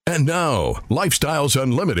And now, Lifestyles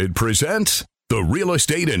Unlimited presents the Real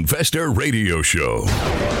Estate Investor Radio Show.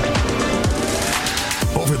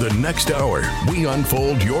 Over the next hour, we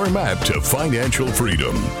unfold your map to financial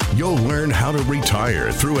freedom. You'll learn how to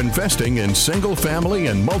retire through investing in single-family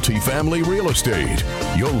and multifamily real estate.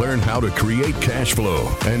 You'll learn how to create cash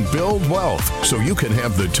flow and build wealth so you can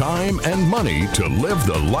have the time and money to live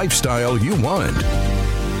the lifestyle you want.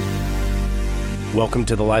 Welcome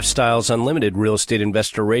to the Lifestyles Unlimited Real Estate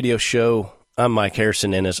Investor Radio Show. I'm Mike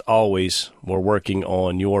Harrison, and as always, we're working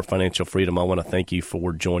on your financial freedom. I want to thank you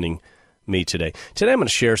for joining me today. Today I'm going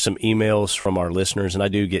to share some emails from our listeners, and I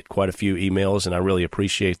do get quite a few emails, and I really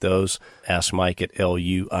appreciate those. Ask Mike at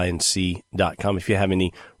luinc.com. If you have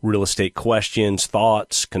any real estate questions,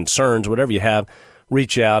 thoughts, concerns, whatever you have,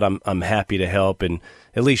 reach out. I'm happy to help and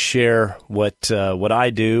at least share what I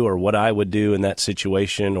do or what I would do in that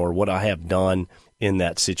situation or what I have done in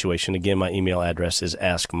that situation. Again, my email address is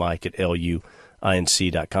askmike at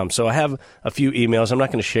luinc.com. So I have a few emails. I'm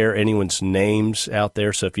not going to share anyone's names out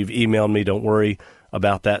there, so if you've emailed me, don't worry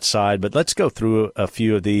about that side. But let's go through a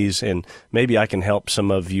few of these, and maybe I can help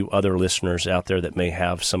some of you other listeners out there that may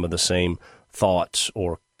have some of the same thoughts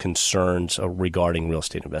or concerns regarding real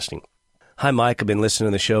estate investing. Hi, Mike. I've been listening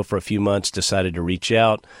to the show for a few months, decided to reach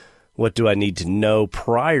out. What do I need to know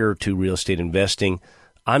prior to real estate investing?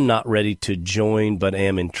 I'm not ready to join, but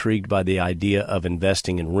am intrigued by the idea of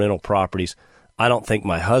investing in rental properties. I don't think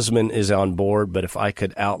my husband is on board, but if I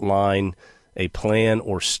could outline a plan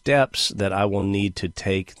or steps that I will need to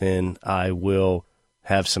take, then I will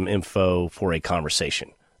have some info for a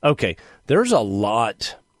conversation. Okay, there's a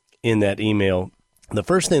lot in that email. The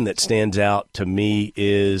first thing that stands out to me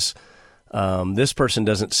is this person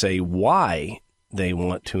doesn't say why they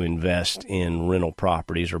want to invest in rental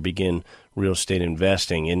properties or begin real estate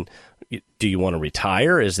investing. And do you want to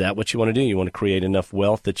retire? Is that what you want to do? You want to create enough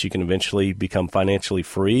wealth that you can eventually become financially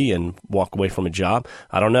free and walk away from a job?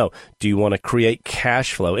 I don't know. Do you want to create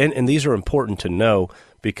cash flow? And these are important to know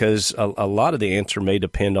because a lot of the answer may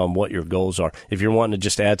depend on what your goals are. If you're wanting to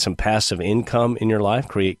just add some passive income in your life,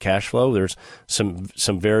 create cash flow, there's some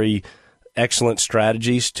very excellent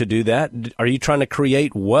strategies to do that. Are you trying to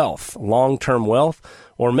create wealth, long-term wealth?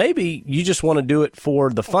 Or maybe you just want to do it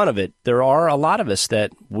for the fun of it. There are a lot of us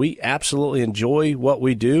that we absolutely enjoy what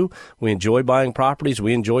we do. We enjoy buying properties.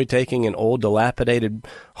 We enjoy taking an old, dilapidated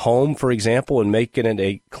home, for example, and making it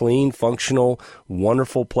a clean, functional,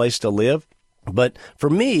 wonderful place to live. But for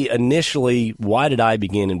me, initially, why did I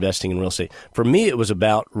begin investing in real estate? For me, it was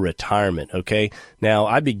about retirement, okay? Now,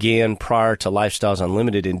 I began prior to Lifestyles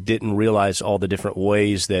Unlimited and didn't realize all the different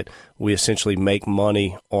ways that we essentially make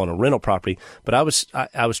money on a rental property. But I was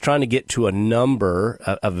trying to get to a number,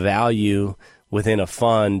 a value within a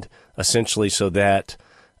fund, essentially so that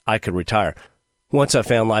I could retire. Once I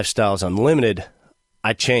found Lifestyles Unlimited,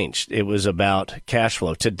 I changed. It was about cash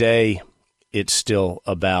flow. Today, it's still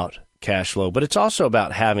about cash flow, but it's also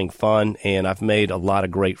about having fun, and I've made a lot of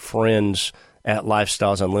great friends at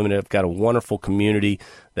Lifestyles Unlimited. I've got a wonderful community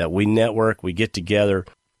that we network, we get together.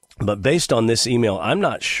 But based on this email, I'm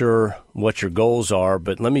not sure what your goals are,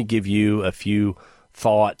 but let me give you a few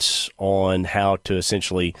thoughts on how to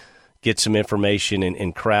essentially get some information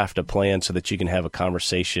and craft a plan so that you can have a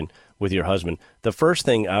conversation with your husband. The first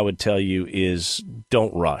thing I would tell you is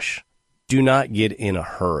don't rush. Do not get in a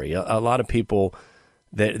hurry. A lot of people,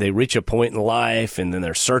 they reach a point in life and then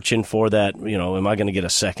they're searching for that, am I going to get a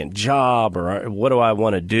second job or what do I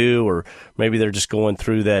want to do? Or maybe they're just going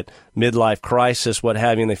through that midlife crisis, what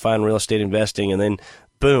have you, and they find real estate investing and then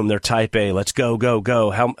boom, they're type A. Let's go, go,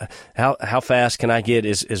 go. How fast can I get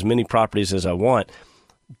as many properties as I want?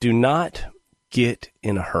 Do not get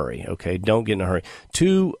in a hurry, okay? Don't get in a hurry.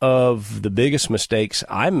 Two of the biggest mistakes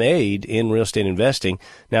I made in real estate investing.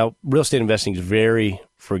 Now, real estate investing is very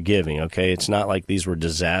forgiving, okay? It's not like these were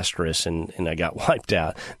disastrous and I got wiped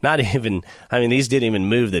out. These didn't even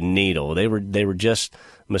move the needle. They were just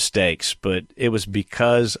mistakes, but it was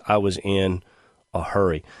because I was in a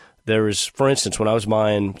hurry. There was, for instance, when I was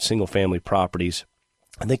buying single-family properties,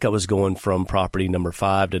 I think I was going from property number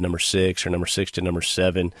 5 to number 6 or number 6 to number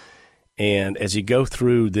 7. And as you go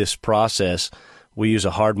through this process, we use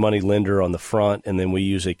a hard money lender on the front, and then we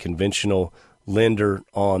use a conventional lender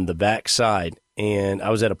on the back side. And I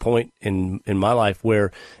was at a point in my life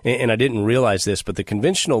where, and I didn't realize this, but the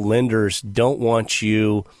conventional lenders don't want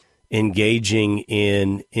you engaging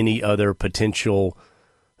in any other potential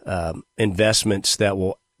investments that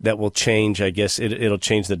will change, I guess, it'll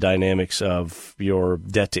change the dynamics of your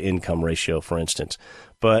debt-to-income ratio, for instance.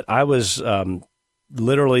 But I was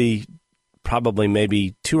literally probably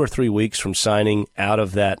maybe 2 or 3 weeks from signing out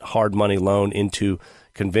of that hard money loan into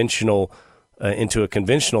conventional into a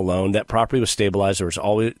conventional loan. That property was stabilized. There was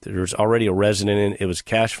already a resident in it. It was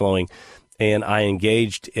cash flowing. And I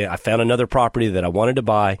found another property that I wanted to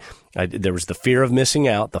buy. There was the fear of missing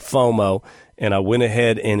out, the FOMO, and I went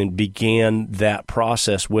ahead and began that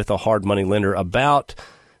process with a hard money lender about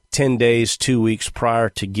 10 days, 2 weeks prior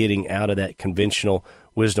to getting out of that conventional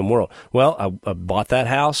wisdom world. Well, I bought that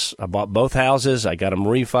house. I bought both houses. I got them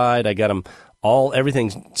refied. I got them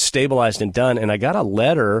everything stabilized and done. And I got a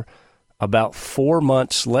letter about 4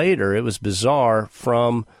 months later. It was bizarre,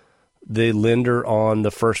 from the lender on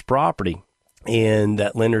the first property. And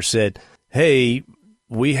that lender said, hey,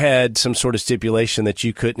 we had some sort of stipulation that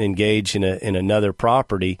you couldn't engage in another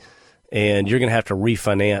property, and you're going to have to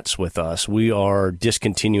refinance with us. We are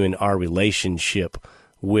discontinuing our relationship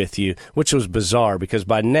with you, which was bizarre because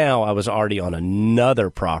by now I was already on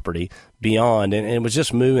another property beyond, and it was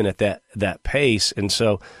just moving at that pace. And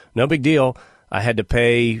so no big deal. I had to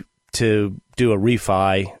pay to do a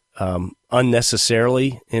refi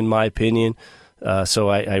unnecessarily, in my opinion. So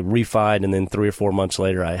I refied, and then 3 or 4 months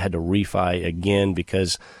later, I had to refi again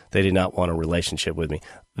because they did not want a relationship with me.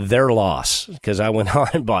 Their loss, because I went on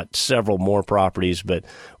and bought several more properties, but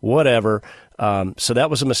whatever. So that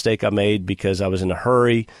was a mistake I made because I was in a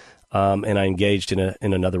hurry, and I engaged in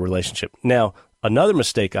another relationship. Now, another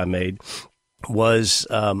mistake I made was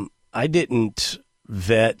I didn't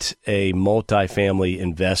vet a multifamily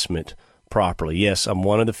investment properly. Yes, I'm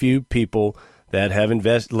one of the few people that have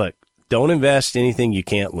invested. Look, don't invest anything you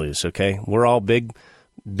can't lose, okay? We're all big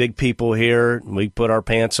people here. We put our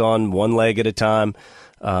pants on one leg at a time.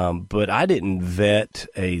 But I didn't vet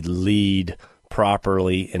a lead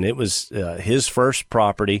properly, and it was his first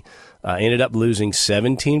property. I ended up losing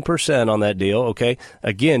 17% on that deal, okay?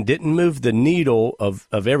 Again, didn't move the needle of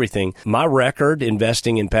everything. My record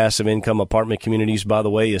investing in passive income apartment communities, by the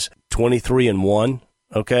way, is 23-1.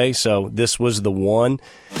 Okay, so this was the one,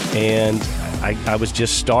 and I was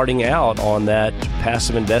just starting out on that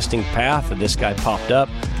passive investing path, and this guy popped up.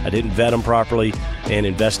 I didn't vet him properly and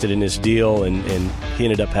invested in his deal, and he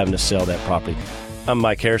ended up having to sell that property. I'm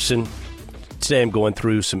Mike Harrison. Today I'm going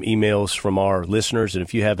through some emails from our listeners, and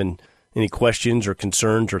if you have any questions or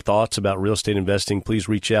concerns or thoughts about real estate investing, please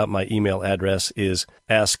reach out. My email address is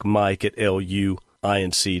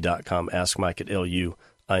askmike@luinc.com, askmike@luinc.com.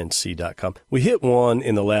 We hit one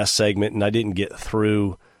in the last segment, and I didn't get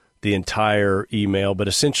through the entire email, but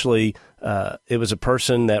essentially it was a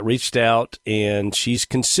person that reached out, and she's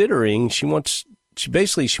considering, she wants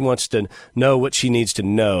to know what she needs to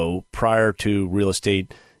know prior to real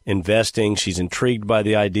estate investing. She's intrigued by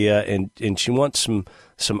the idea, and she wants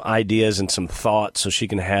some ideas and some thoughts so she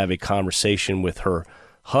can have a conversation with her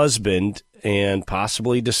husband and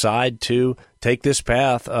possibly decide to take this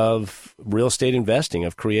path of real estate investing,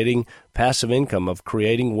 of creating passive income, of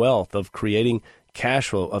creating wealth, of creating cash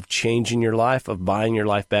flow, of changing your life, of buying your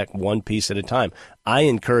life back one piece at a time. I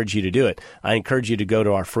encourage you to do it. I encourage you to go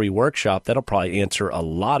to our free workshop. That'll probably answer a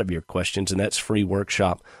lot of your questions, and that's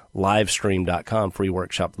freeworkshoplivestream.com,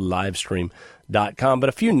 freeworkshoplivestream.com. But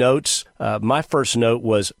a few notes. My first note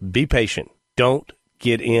was be patient. Don't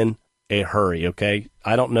get in a hurry, okay?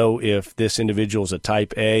 I don't know if this individual is a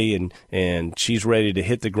type A and she's ready to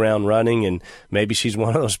hit the ground running, and maybe she's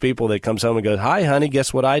one of those people that comes home and goes, hi, honey,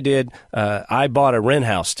 guess what I did? I bought a rent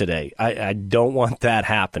house today. I don't want that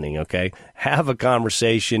happening, okay? Have a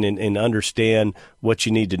conversation and understand what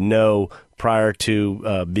you need to know prior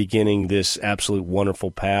to beginning this absolute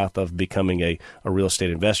wonderful path of becoming a real estate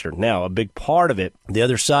investor. Now, a big part of it, the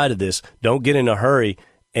other side of this, don't get in a hurry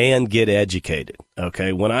and get educated,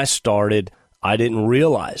 okay? When I started, I didn't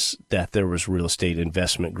realize that there was real estate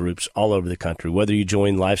investment groups all over the country. Whether you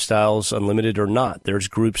join Lifestyles Unlimited or not, there's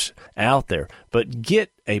groups out there. But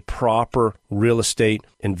get a proper real estate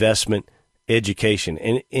investment education.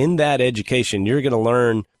 And in that education, you're going to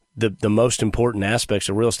learn the most important aspects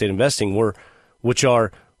of real estate investing, which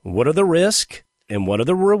are what are the risks and what are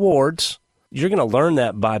the rewards. You're going to learn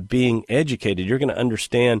that by being educated. You're going to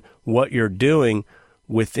understand what you're doing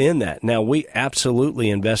within that. Now, we absolutely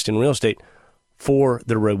invest in real estate for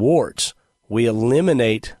the rewards. We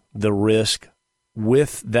eliminate the risk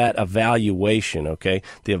with that evaluation, okay?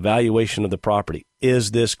 The evaluation of the property.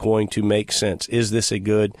 Is this going to make sense? Is this a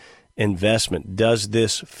good investment? Does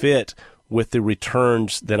this fit with the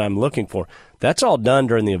returns that I'm looking for? That's all done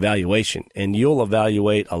during the evaluation, and you'll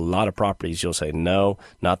evaluate a lot of properties. You'll say, no,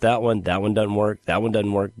 not that one. That one doesn't work. That one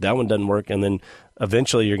doesn't work. That one doesn't work. And then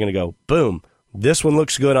eventually you're going to go, boom, this one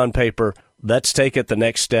looks good on paper. Let's take it the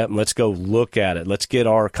next step and let's go look at it. Let's get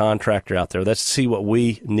our contractor out there. Let's see what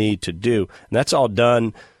we need to do. And that's all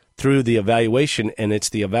done through the evaluation, and it's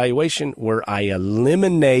the evaluation where I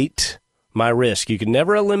eliminate my risk. You can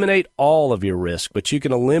never eliminate all of your risk, but you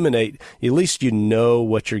can eliminate, at least you know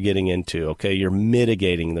what you're getting into, okay? You're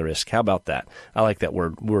mitigating the risk. How about that? I like that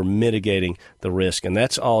word. We're mitigating the risk, and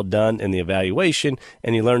that's all done in the evaluation,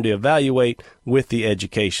 and you learn to evaluate with the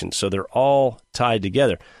education. So they're all tied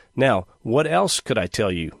together. Now, what else could I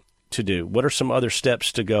tell you to do? What are some other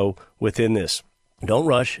steps to go within this? Don't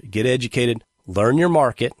rush. Get educated. Learn your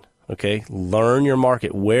market, okay? Learn your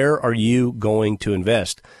market. Where are you going to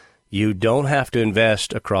invest? You don't have to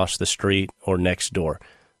invest across the street or next door.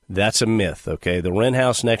 That's a myth, okay? The rent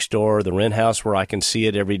house next door, the rent house where I can see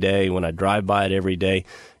it every day, when I drive by it every day,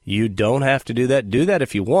 you don't have to do that. Do that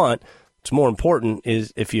if you want. What's more important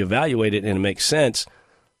is if you evaluate it and it makes sense,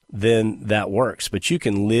 then that works. But you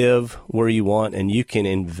can live where you want and you can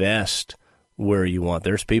invest where you want.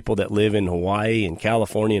 There's people that live in Hawaii and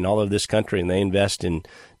California and all of this country, and they invest in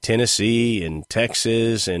Tennessee and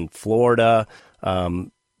Texas and Florida.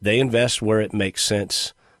 They invest where it makes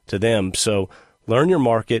sense to them. So learn your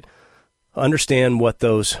market, understand what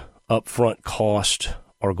those upfront costs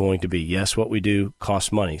are going to be. Yes, what we do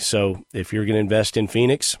costs money. So if you're going to invest in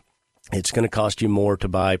Phoenix, it's going to cost you more to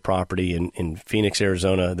buy property in Phoenix,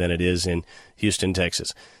 Arizona than it is in Houston,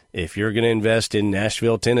 Texas. If you're going to invest in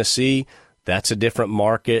Nashville, Tennessee, that's a different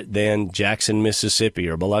market than Jackson, Mississippi,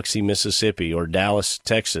 or Biloxi, Mississippi, or Dallas,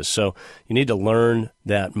 Texas. So you need to learn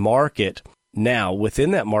that market. Now,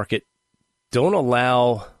 within that market, don't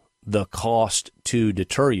allow the cost to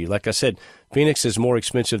deter you. Like I said, Phoenix is more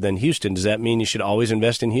expensive than Houston. Does that mean you should always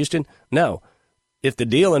invest in Houston? No. If the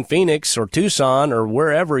deal in Phoenix or Tucson or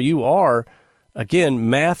wherever you are, again,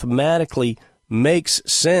 mathematically makes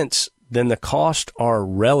sense, then the costs are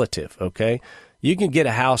relative, okay? You can get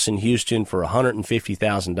a house in Houston for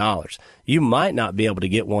 $150,000. You might not be able to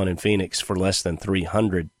get one in Phoenix for less than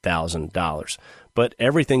 $300,000. But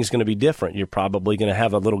everything's going to be different. You're probably going to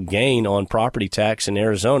have a little gain on property tax in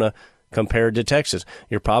Arizona compared to Texas.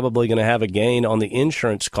 You're probably going to have a gain on the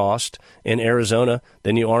insurance cost in Arizona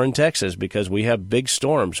than you are in Texas, because we have big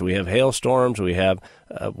storms. We have hailstorms. We have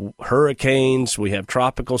hurricanes. We have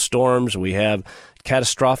tropical storms. We have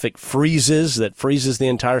catastrophic freezes that freezes the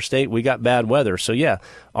entire state. We got bad weather. So, yeah,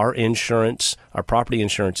 our insurance, our property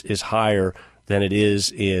insurance is higher than it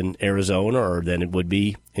is in Arizona or than it would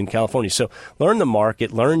be in California. So learn the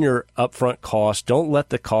market, learn your upfront cost. Don't let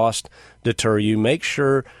the cost deter you. Make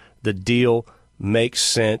sure the deal makes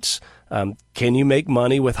sense. Can you make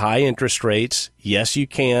money with high interest rates? Yes, you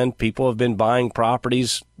can. People have been buying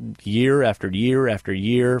properties year after year after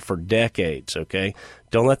year for decades, okay?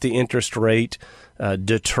 Don't let the interest rate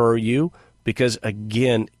deter you, because,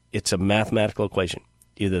 again, it's a mathematical equation.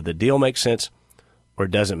 Either the deal makes sense or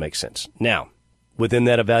it doesn't make sense. Now, within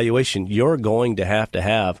that evaluation, you're going to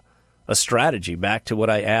have a strategy. Back to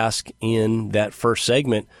what I asked in that first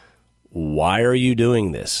segment, why are you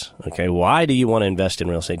doing this? Okay, why do you want to invest in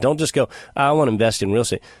real estate? Don't just go, I want to invest in real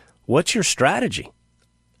estate. What's your strategy?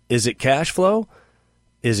 Is it cash flow?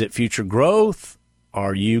 Is it future growth?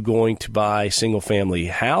 Are you going to buy single-family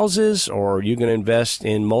houses, or are you going to invest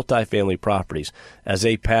in multifamily properties as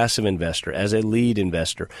a passive investor, as a lead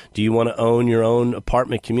investor? Do you want to own your own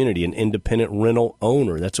apartment community, an independent rental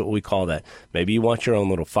owner? That's what we call that. Maybe you want your own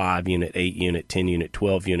little 5-unit, 8-unit, 10-unit,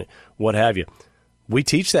 12-unit, what have you. We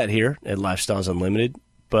teach that here at Lifestyles Unlimited,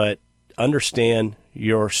 but understand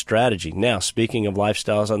your strategy. Now, speaking of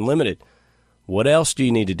Lifestyles Unlimited, what else do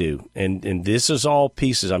you need to do? And this is all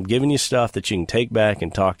pieces. I'm giving you stuff that you can take back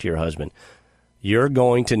and talk to your husband. You're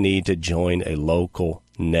going to need to join a local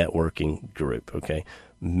networking group, okay?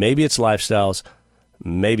 Maybe it's Lifestyles,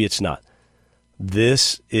 maybe it's not.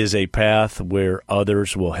 This is a path where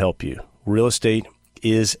others will help you. Real estate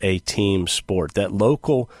is a team sport. That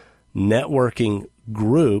local networking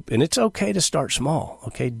group, and it's okay to start small,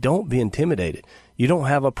 okay? Don't be intimidated. You don't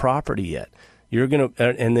have a property yet. You're going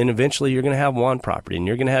to, and then eventually you're going to have one property, and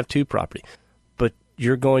you're going to have two property. But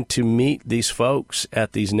you're going to meet these folks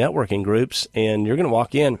at these networking groups, and you're going to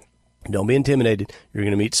walk in. Don't be intimidated. You're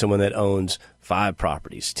going to meet someone that owns 5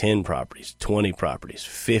 properties, 10 properties, 20 properties,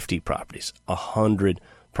 50 properties, 100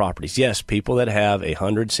 properties. Yes, people that have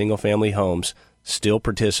 100 single-family homes still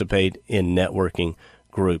participate in networking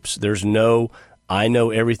groups. There's no, I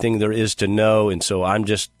know everything there is to know, and so I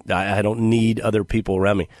don't need other people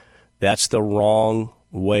around me. That's the wrong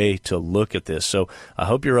way to look at this. So I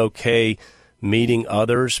hope you're okay meeting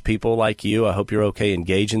others, people like you. I hope you're okay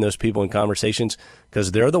engaging those people in conversations,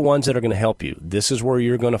 because they're the ones that are going to help you. This is where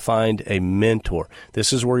you're going to find a mentor.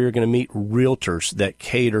 This is where you're going to meet realtors that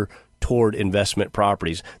cater toward investment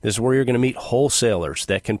properties. This is where you're going to meet wholesalers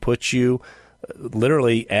that can put you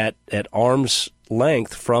literally at arm's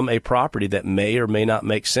length from a property that may or may not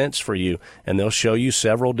make sense for you. And they'll show you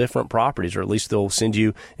several different properties, or at least they'll send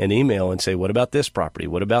you an email and say, what about this property?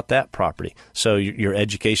 What about that property? So your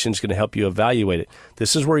education is going to help you evaluate it.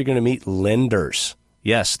 This is where you're going to meet lenders.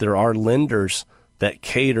 Yes, there are lenders that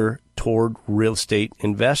cater toward real estate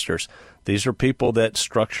investors. These are people that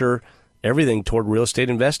structure everything toward real estate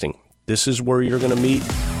investing. This is where you're going to meet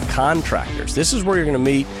contractors. This is where you're going to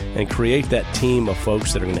meet and create that team of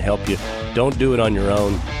folks that are going to help you. Don't do it on your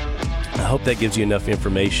own. I hope that gives you enough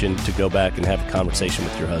information to go back and have a conversation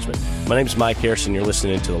with your husband. My name is Mike Harrison. You're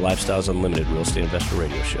listening to the Lifestyles Unlimited Real Estate Investor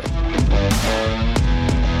Radio Show.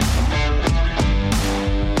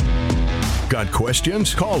 Got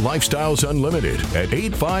questions? Call Lifestyles Unlimited at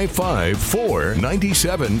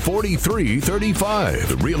 855-497-4335.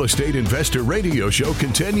 The Real Estate Investor Radio Show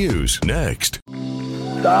continues next.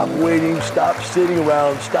 Stop waiting. Stop sitting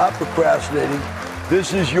around. Stop procrastinating.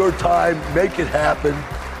 This is your time. Make it happen.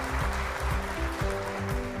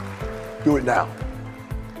 Do it now.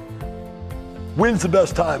 When's the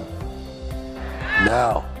best time?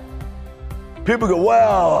 Now. People go,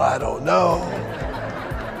 well, I don't know.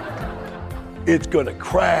 It's going to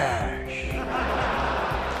crash.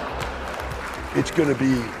 It's going to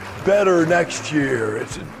be better next year.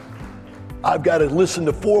 I've got to listen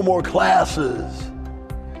to 4 more classes.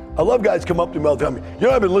 I love guys come up to me all the time. You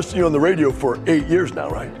know, I've been listening to you on the radio for 8 years now,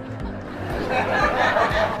 right?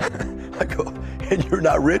 I go, and you're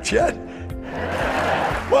not rich yet?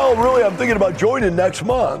 Well, really, I'm thinking about joining next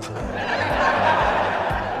month.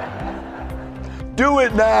 Do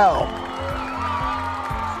it now.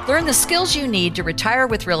 Learn the skills you need to retire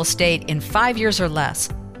with real estate in 5 years or less.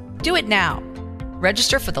 Do it now.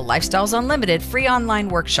 Register for the Lifestyles Unlimited free online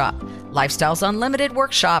workshop,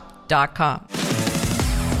 lifestylesunlimitedworkshop.com.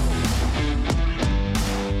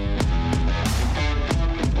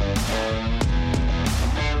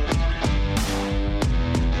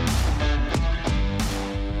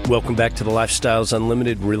 Welcome back to the Lifestyles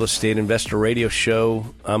Unlimited Real Estate Investor Radio Show.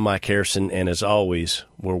 I'm Mike Harrison, and as always,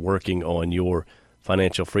 we're working on your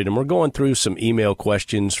financial freedom. We're going through some email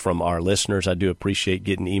questions from our listeners. I do appreciate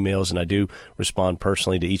getting emails, and I do respond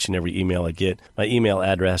personally to each and every email I get. My email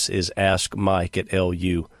address is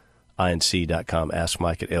askmike@luinc.com,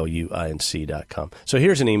 askmike@luinc.com. So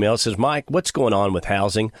here's an email. It says, Mike, what's going on with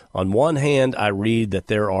housing? On one hand, I read that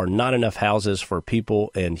there are not enough houses for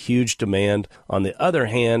people and huge demand. On the other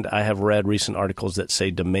hand, I have read recent articles that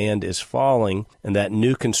say demand is falling and that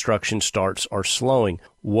new construction starts are slowing.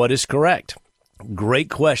 What is correct? Great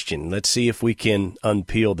question. Let's see if we can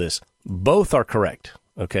unpeel this. Both are correct,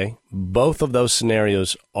 okay? Both of those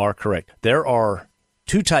scenarios are correct. There are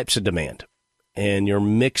 2 types of demand, and you're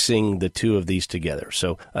mixing the 2 of these together.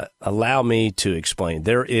 So allow me to explain.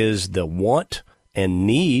 There is the want and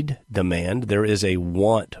need demand. There is a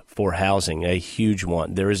want for housing, a huge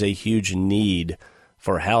want. There is a huge need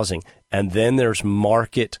for housing. And then there's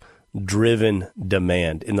market-driven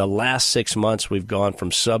demand. In the last 6 months, we've gone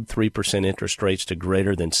from sub 3% interest rates to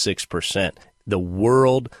greater than 6%. The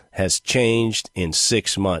world has changed in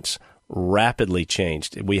 6 months. Rapidly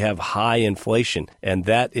changed. We have high inflation, and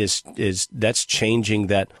that's changing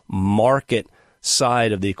that market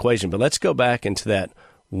side of the equation. But let's go back into that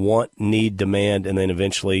want, need, demand, and then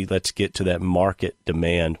eventually let's get to that market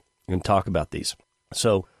demand and talk about these.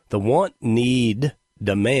 So the want, need,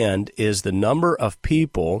 demand is the number of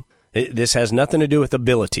people. This has nothing to do with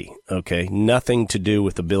ability, okay? Nothing to do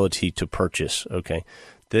with ability to purchase, okay?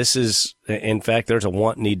 This is, in fact, there's a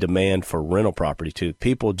want, need, demand for rental property too.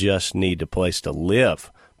 People just need a place to live.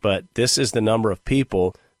 But this is the number of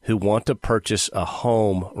people who want to purchase a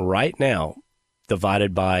home right now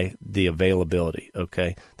divided by the availability,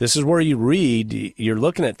 okay? This is where you read, you're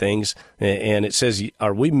looking at things, and it says,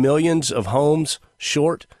 are we millions of homes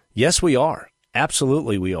short? Yes, we are.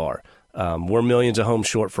 Absolutely, we are. We're millions of homes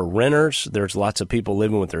short for renters. There's lots of people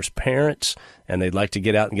living with their parents, and they'd like to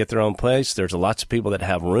get out and get their own place. There's lots of people that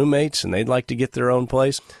have roommates, and they'd like to get their own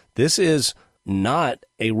place. This is not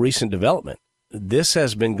a recent development. This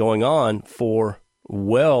has been going on for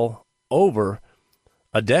well over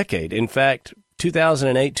a decade. In fact,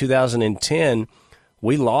 2008, 2010,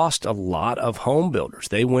 we lost a lot of home builders.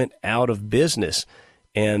 They went out of business,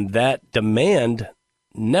 and that demand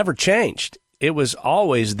never changed. It was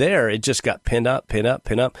always there. It just got pinned up.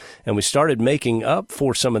 And we started making up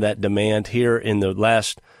for some of that demand here in the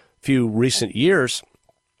last few recent years.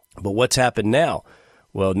 But what's happened now?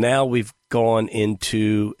 Well, now we've gone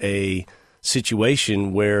into a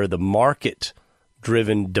situation where the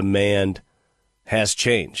market-driven demand has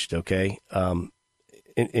changed, okay?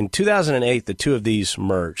 In 2008, the 2 of these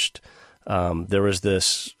merged. There was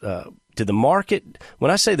this, did the market,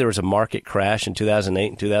 when I say there was a market crash in 2008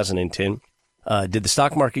 and 2010, did the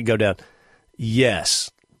stock market go down?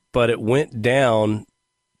 Yes, but it went down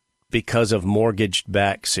because of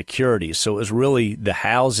mortgage-backed securities. So it was really the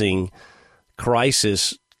housing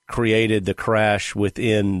crisis created the crash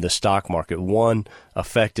within the stock market. One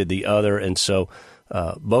affected the other, and so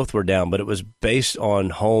both were down, but it was based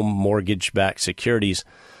on home mortgage-backed securities,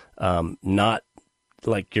 not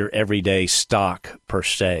like your everyday stock per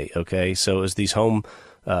se. Okay, so it was these home.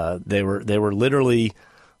 They were literally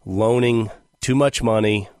loaning too much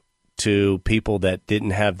money to people that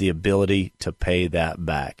didn't have the ability to pay that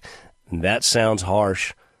back. And that sounds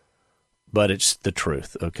harsh, but it's the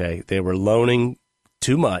truth. Okay, they were loaning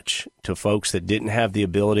too much to folks that didn't have the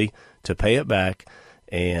ability to pay it back,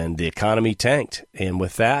 and the economy tanked. And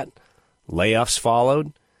with that, layoffs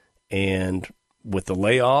followed, and with the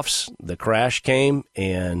layoffs, the crash came,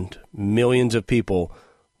 and millions of people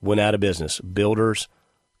went out of business. Builders,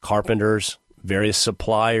 carpenters, various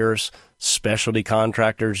suppliers, specialty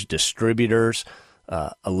contractors, distributors,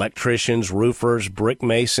 electricians, roofers, brick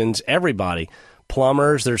masons, everybody.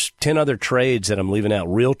 Plumbers, there's 10 other trades that I'm leaving out.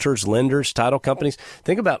 Realtors, lenders, title companies.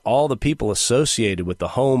 Think about all the people associated with the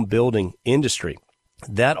home building industry.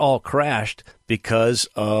 That all crashed because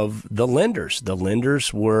of the lenders. The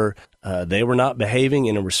lenders were, they were not behaving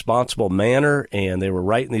in a responsible manner, and they were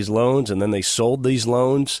writing these loans, and then they sold these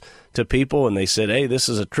loans to people, and they said, hey, this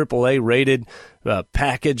is a AAA rated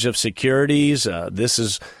package of securities. This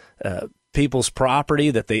is people's property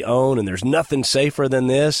that they own, and there's nothing safer than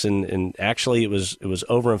this. And actually, it was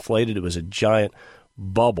overinflated. It was a giant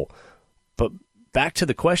bubble. But back to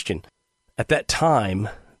the question, at that time,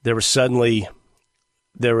 there was suddenly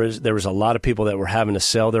there was a lot of people that were having to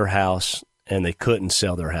sell their house, and they couldn't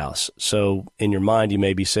sell their house. So in your mind, you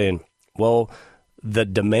may be saying, well, the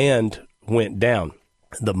demand went down.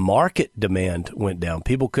 The market demand went down.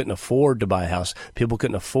 People couldn't afford to buy a house. People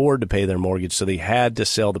couldn't afford to pay their mortgage, so they had to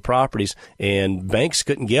sell the properties, and banks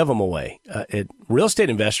couldn't give them away. Real estate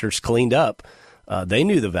investors cleaned up. They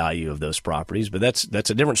knew the value of those properties, but that's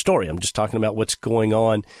a different story. I'm just talking about what's going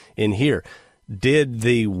on in here. Did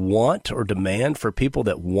the want or demand for people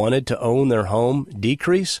that wanted to own their home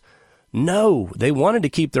decrease? No, they wanted to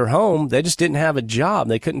keep their home. They just didn't have a job.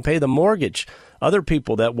 They couldn't pay the mortgage. Other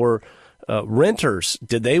people that were renters,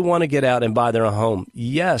 did they want to get out and buy their own home?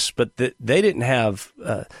 Yes, but they didn't have,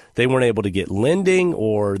 they weren't able to get lending,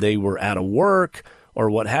 or they were out of work, or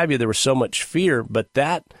what have you. There was so much fear, but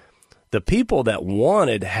the people that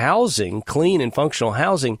wanted housing, clean and functional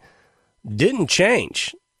housing, didn't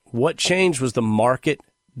change. What changed was the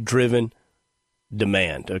market-driven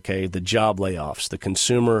demand, okay? The job layoffs, the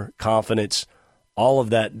consumer confidence, all of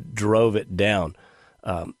that drove it down.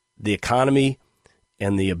 The economy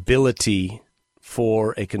and the ability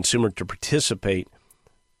for a consumer to participate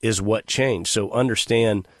is what changed. So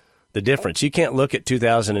understand the difference. You can't look at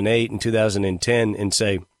 2008 and 2010 and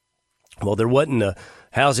say, well, there wasn't a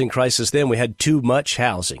housing crisis then. We had too much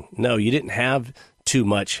housing. No, you didn't have too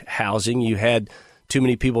much housing. You had too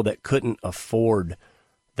many people that couldn't afford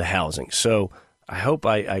the housing. So I hope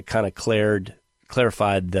I kind of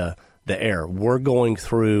clarified the error. We're going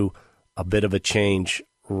through a bit of a change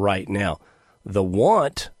right now. The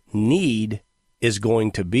need is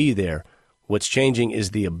going to be there. What's changing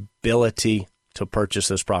is the ability to purchase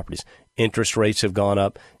those properties. Interest rates have gone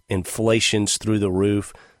up. Inflation's through the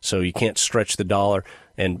roof, so you can't stretch the dollar.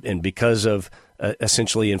 And because of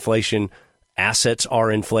essentially inflation, assets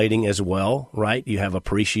are inflating as well, right? You have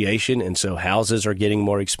appreciation, and so houses are getting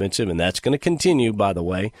more expensive, and that's going to continue, by the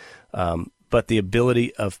way. But the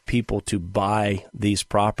ability of people to buy these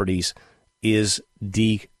properties is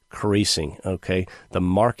decreasing, okay? The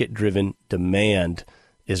market-driven demand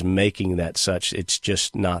is making that such. It's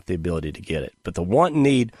just not the ability to get it. But the want and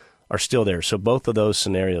need are still there, so both of those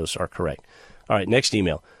scenarios are correct. All right, next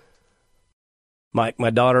email. Mike, my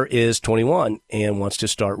daughter is 21 and wants to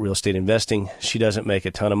start real estate investing. She doesn't make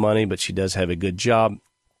a ton of money, but she does have a good job.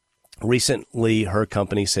 Recently, her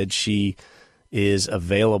company said she is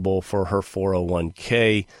available for her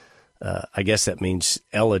 401k. I guess that means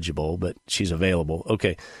eligible, but she's available.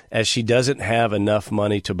 Okay. As she doesn't have enough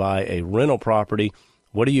money to buy a rental property,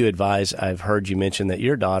 what do you advise? I've heard you mention that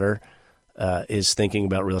your daughter is thinking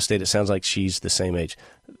about real estate. It sounds like she's the same age.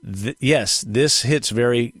 Yes, this hits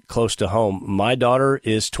very close to home. My daughter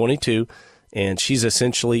is 22, and she's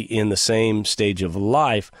essentially in the same stage of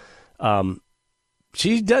life.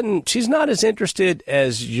 She's not as interested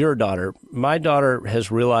as your daughter. My daughter has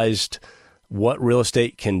realized what real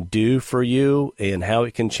estate can do for you and how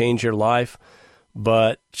it can change your life,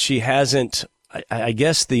 but she hasn't I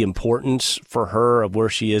guess the importance for her of where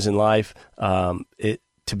she is in life,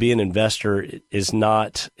 to be an investor it's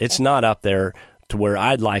not up there to where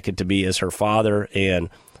I'd like it to be as her father. And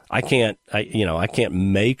I can't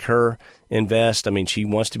make her invest. I mean, she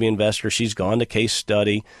wants to be an investor. She's gone to case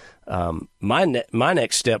study. My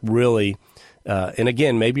next step really, and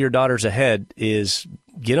again, maybe your daughter's ahead, is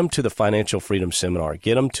get them to the Financial Freedom Seminar.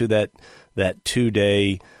 Get them to that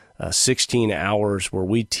 2-day, 16 hours where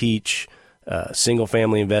we teach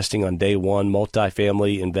single-family investing on day 1,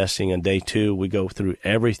 multifamily investing on day 2. We go through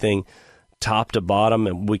everything top to bottom,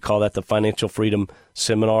 and we call that the Financial Freedom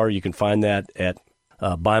Seminar. You can find that at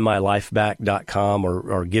buymylifeback.com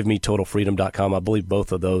or givemetotalfreedom.com. I believe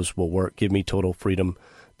both of those will work.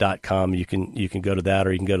 Givemetotalfreedom.com. You can go to that,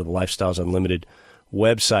 or you can go to the Lifestyles Unlimited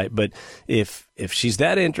website. But if she's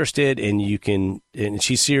that interested and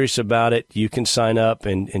she's serious about it, you can sign up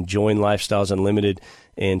and join Lifestyles Unlimited,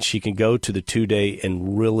 and she can go to the 2-day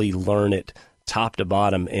and really learn it top to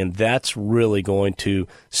bottom. And that's really going to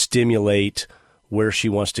stimulate where she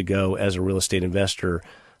wants to go as a real estate investor,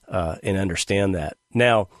 and understand that.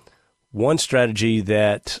 Now, one strategy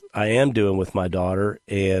that I am doing with my daughter,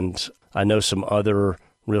 and I know some other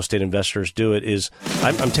real estate investors do it, is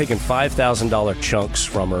I'm taking $5,000 chunks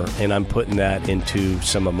from her, and I'm putting that into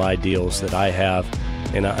some of my deals that I have,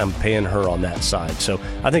 and I'm paying her on that side. So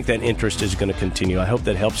I think that interest is going to continue. I hope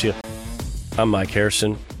that helps you. I'm Mike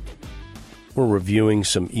Harrison. We're reviewing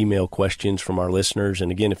some email questions from our listeners.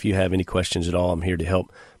 And again, if you have any questions at all, I'm here to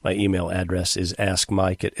help. My email address is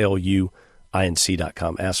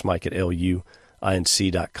askmike@luinc.com,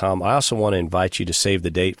 askmike@luinc.com. I also want to invite you to save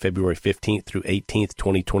the date, February 15th through 18th,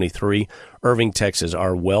 2023, Irving, Texas,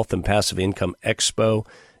 our Wealth and Passive Income Expo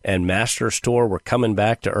and Masters Tour. We're coming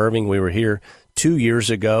back to Irving. We were here 2 years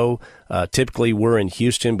ago. Typically, we're in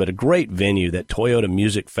Houston, but a great venue, that Toyota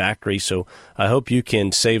Music Factory. So I hope you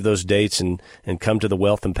can save those dates and come to the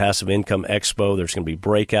Wealth and Passive Income Expo. There's going to be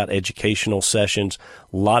breakout educational sessions,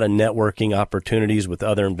 a lot of networking opportunities with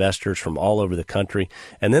other investors from all over the country,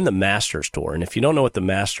 and then the Masters Tour. And if you don't know what the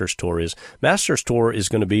Masters Tour is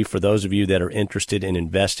going to be for those of you that are interested in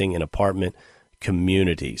investing in apartment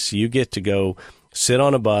communities. You get to go sit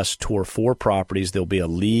on a bus, tour 4 properties. There'll be a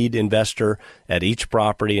lead investor at each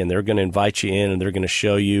property, and they're going to invite you in, and they're going to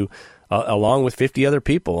show you, along with 50 other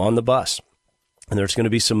people on the bus. And there's going to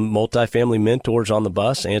be some multifamily mentors on the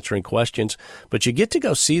bus answering questions. But you get to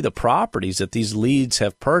go see the properties that these leads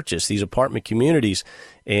have purchased, these apartment communities,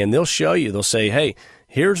 and they'll show you. They'll say, hey,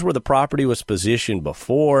 here's where the property was positioned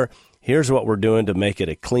before. Here's what we're doing to make it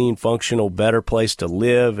a clean, functional, better place to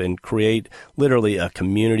live and create literally a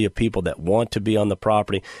community of people that want to be on the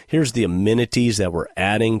property. Here's the amenities that we're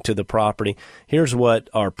adding to the property. Here's what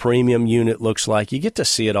our premium unit looks like. You get to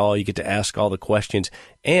see it all. You get to ask all the questions.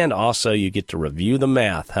 And also you get to review the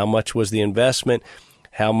math. How much was the investment?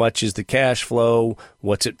 How much is the cash flow?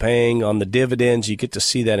 What's it paying on the dividends? You get to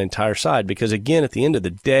see that entire side because, again, at the end of the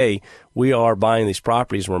day, we are buying these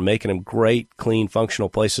properties. We're making them great, clean, functional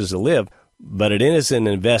places to live, but it is an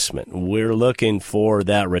investment. We're looking for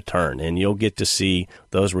that return, and you'll get to see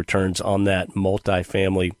those returns on that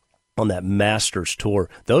multifamily, on that Masters Tour.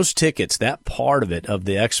 Those tickets, that part of it, of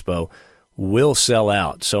the expo, will sell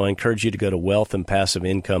out. So I encourage you to go to Wealth and Passive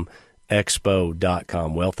Income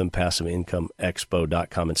Expo.com,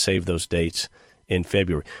 wealthandpassiveincomeexpo.com, and save those dates in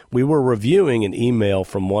February. We were reviewing an email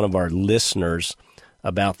from one of our listeners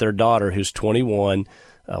about their daughter who's 21,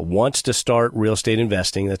 wants to start real estate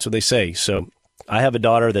investing. That's what they say. So I have a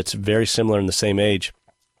daughter that's very similar in the same age,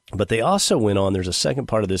 but they also went on, there's a second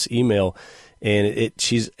part of this email, and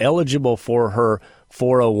she's eligible for her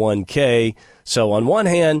 401k. So on one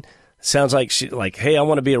hand, sounds like hey, I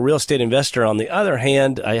want to be a real estate investor. On the other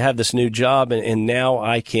hand, I have this new job, and now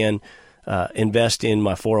I can invest in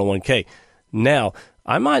my 401k. Now,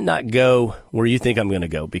 I might not go where you think I'm going to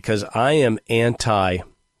go because I am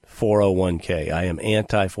anti-401k. I am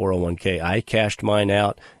anti-401k. I cashed mine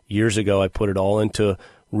out years ago. I put it all into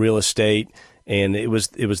real estate, and it was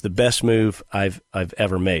the best move I've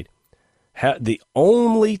ever made. The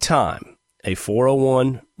only time a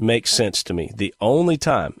 401 makes sense to me, the only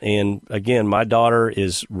time, and again, my daughter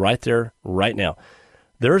is right there right now.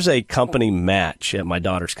 There's a company match at my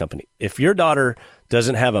daughter's company. If your daughter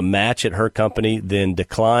doesn't have a match at her company, then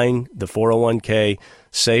decline the 401k,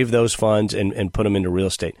 save those funds, and put them into real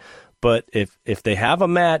estate. But if they have a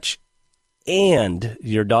match and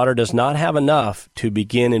your daughter does not have enough to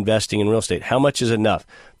begin investing in real estate, how much is enough?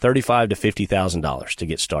 $35,000 to $50,000 to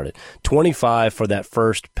get started. $25,000 for that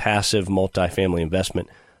first passive multifamily investment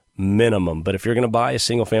minimum. But if you're going to buy a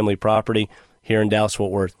single family property here in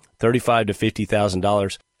Dallas-Fort Worth, $35,000 to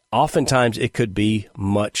 $50,000, Oftentimes it could be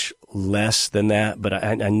much less than that, but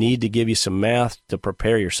I need to give you some math to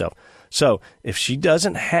prepare yourself. So if she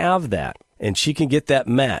doesn't have that and she can get that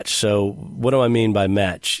match, so what do I mean by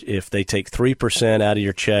match? If they take 3% out of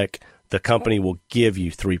your check, the company will give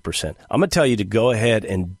you 3%. I'm going to tell you to go ahead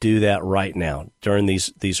and do that right now during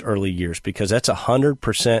these early years, because that's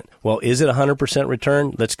 100%. Well, is it 100%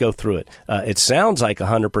 return? Let's go through it. It sounds like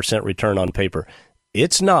 100% return on paper.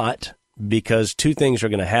 It's not, because two things are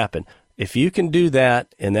going to happen. If you can do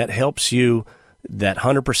that and that helps you, that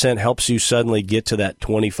 100% helps you suddenly get to that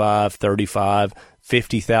 $25,000, $35,000,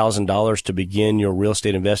 $50,000 to begin your real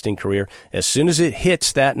estate investing career, as soon as it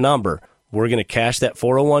hits that number, we're going to cash that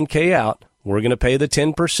 401k out, we're going to pay the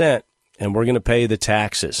 10%, and we're going to pay the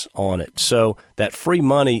taxes on it. So that free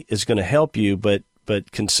money is going to help you, but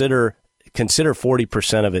consider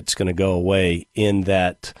 40% of it's going to go away in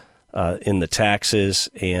that in the taxes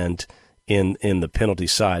and in the penalty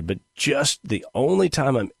side. But just the only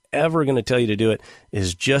time I'm ever going to tell you to do it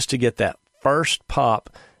is just to get that first pop,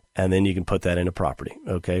 and then you can put that into property.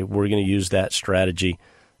 Okay, we're going to use that strategy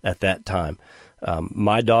at that time.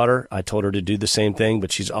 My daughter, I told her to do the same thing,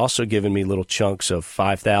 but she's also given me little chunks of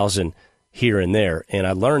 $5,000 here and there. And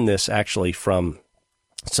I learned this actually from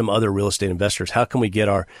some other real estate investors. How can we get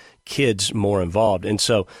our kids more involved? And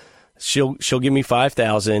so she'll give me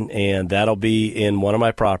 $5,000, and that'll be in one of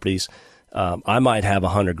my properties. I might have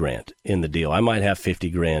 $100,000 in the deal. I might have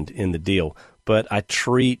 $50,000 in the deal. But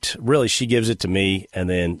really, she gives it to me, and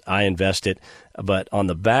then I invest it. But on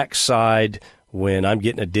the back side, when I'm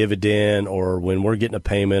getting a dividend, or when we're getting a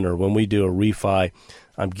payment, or when we do a refi,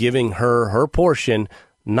 I'm giving her portion,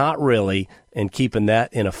 not really, and keeping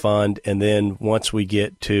that in a fund. And then once we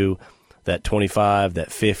get to that 25,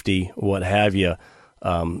 that 50, what have you,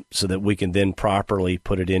 so that we can then properly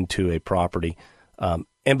put it into a property.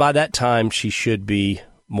 And by that time, she should be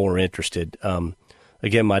more interested.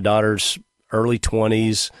 Again, my daughter's early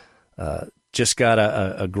 20s, just got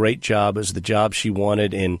a great job. It was the job she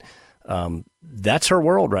wanted, and that's her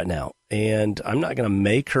world right now. And I'm not going to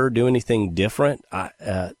make her do anything different.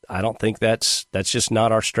 I don't think that's just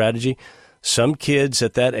not our strategy. Some kids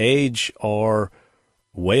at that age are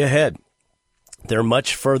way ahead. They're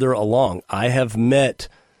much further along. I have met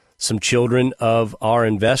some children of our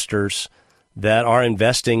investors that are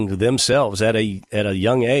investing themselves at a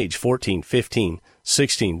young age, 14, 15,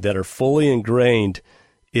 16, that are fully ingrained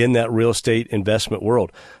in that real estate investment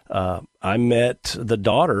world. I met the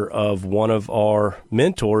daughter of one of our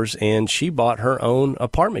mentors, and she bought her own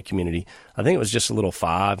apartment community. I think it was just a little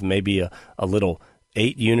 5, maybe a little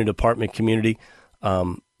 8-unit apartment community.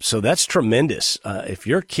 So that's tremendous. If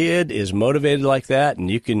your kid is motivated like that,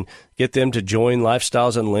 and you can get them to join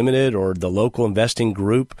Lifestyles Unlimited or the local investing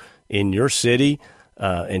group in your city,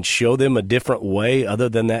 and show them a different way other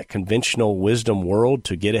than that conventional wisdom world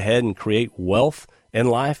to get ahead and create wealth in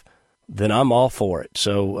life, then I'm all for it.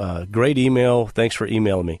 So great email. Thanks for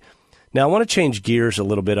emailing me. Now, I want to change gears a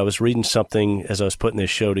little bit. I was reading something as I was putting this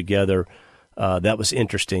show together that was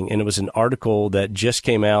interesting, and it was an article that just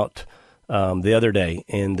came out the other day.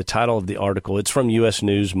 And the title of the article, it's from U.S.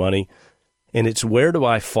 News Money, and it's "Where Do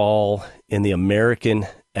I Fall in the American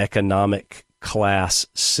Economic Class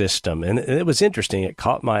System?" And it was interesting. It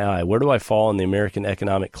caught my eye. Where do I fall in the American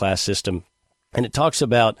economic class system? And it talks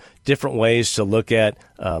about different ways to look at,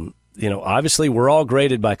 obviously we're all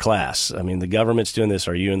graded by class. I mean, the government's doing this.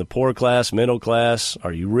 Are you in the poor class, middle class?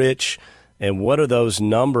 Are you rich? And what are those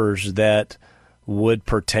numbers that would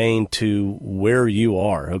pertain to where you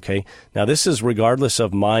are? Okay. Now, this is regardless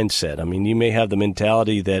of mindset. I mean, you may have the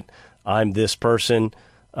mentality that I'm this person,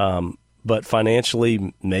 but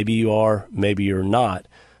financially, maybe you are, maybe you're not.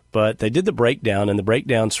 But they did the breakdown, and the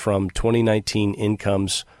breakdown's from 2019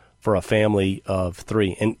 incomes for a family of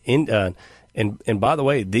 3. And by the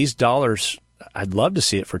way, these dollars, I'd love to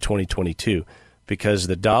see it for 2022, because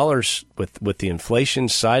the dollars with the inflation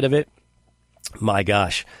side of it, my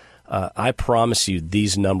gosh, I promise you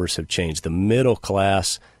these numbers have changed. The middle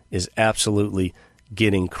class is absolutely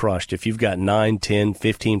getting crushed. If you've got 9, 10,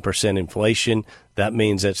 15% inflation, that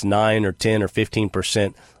means that's 9 or 10 or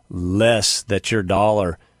 15% less that your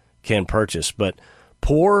dollar can purchase. But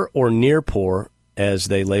poor or near poor, as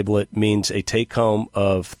they label it, means a take-home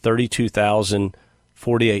of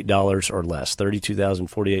 $32,048 or less,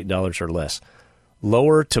 $32,048 or less.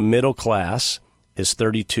 Lower to middle class is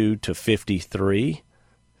 32 to 53,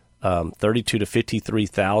 32 to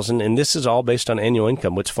 53,000, and this is all based on annual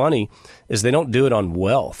income. What's funny is they don't do it on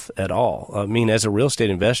wealth at all. I mean, as a real estate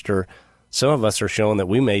investor, some of us are showing that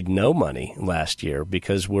we made no money last year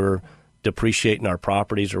because we're depreciating our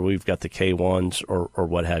properties, or we've got the K1s or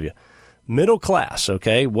what have you. Middle class,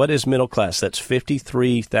 okay? What is middle class? That's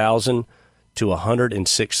 $53,000 to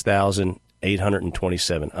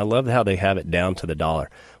 $106,827. I love how they have it down to the dollar.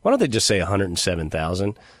 Why don't they just say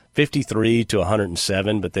 $107,000? 53 to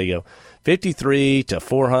 107, but they go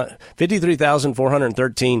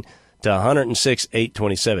 53,413 to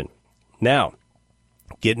 106,827. Now,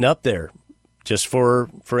 getting up there, just for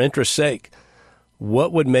interest's sake,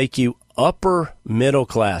 what would make you upper middle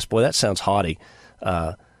class? Boy, that sounds haughty.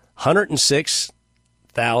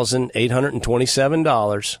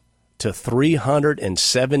 $106,827 to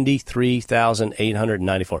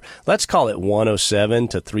 $373,894. Let's call it 107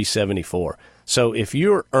 to 374. So if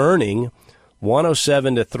you're earning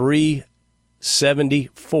 107 to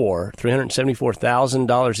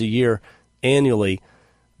 374,000 a year annually,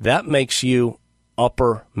 that makes you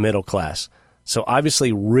upper middle class. So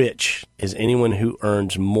obviously rich is anyone who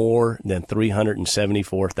earns more than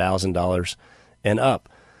 $374,000 and up.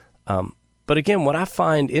 But again, what I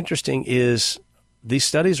find interesting is these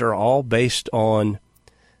studies are all based on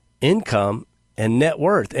income and net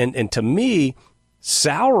worth. And to me,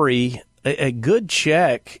 salary, a good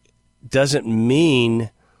check doesn't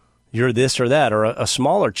mean you're this or that, or a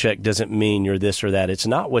smaller check doesn't mean you're this or that. It's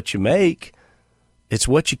not what you make, it's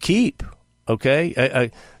what you keep. Okay,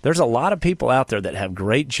 there's a lot of people out there that have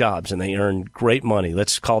great jobs and they earn great money.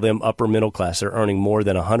 Let's call them upper middle class. They're earning more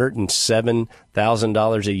than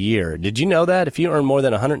 $107,000 a year. Did you know that? If you earn more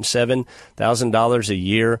than $107,000 a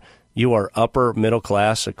year, you are upper middle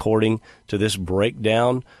class according to this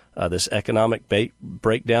breakdown, this economic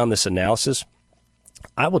breakdown, this analysis.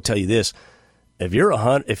 I will tell you this. If you're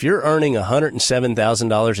earning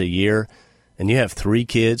 $107,000 a year and you have 3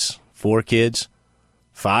 kids, 4 kids,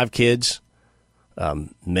 5 kids,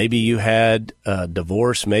 maybe you had a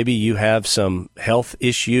divorce, maybe you have some health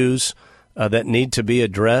issues that need to be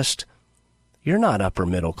addressed, you're not upper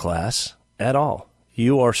middle class at all.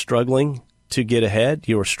 You are struggling to get ahead.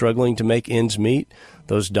 You are struggling to make ends meet.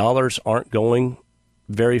 Those dollars aren't going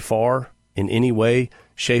very far in any way,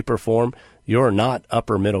 shape, or form. You're not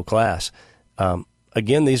upper middle class.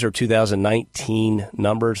 Again, these are 2019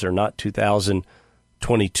 numbers. They're not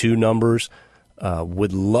 2022 numbers.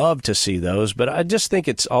 Would love to see those, but I just think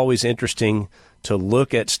it's always interesting to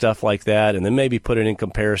look at stuff like that and then maybe put it in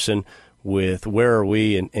comparison with where are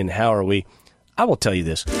we and how are we. I will tell you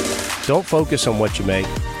this. Don't focus on what you make.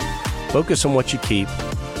 Focus on what you keep.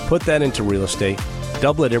 Put that into real estate.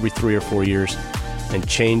 Double it every 3 or 4 years and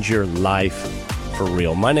change your life for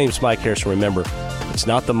real. My name's Mike Harrison. Remember, it's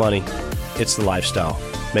not the money, it's the lifestyle.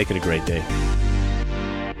 Make it a great day.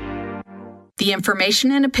 The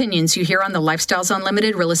information and opinions you hear on the Lifestyles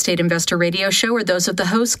Unlimited Real Estate Investor Radio Show are those of the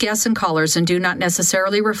hosts, guests, and callers and do not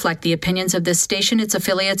necessarily reflect the opinions of this station, its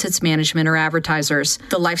affiliates, its management, or advertisers.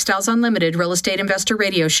 The Lifestyles Unlimited Real Estate Investor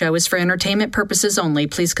Radio Show is for entertainment purposes only.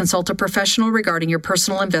 Please consult a professional regarding your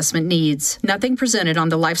personal investment needs. Nothing presented on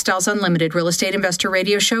the Lifestyles Unlimited Real Estate Investor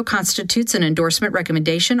Radio Show constitutes an endorsement,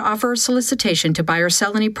 recommendation, offer, or solicitation to buy or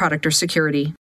sell any product or security.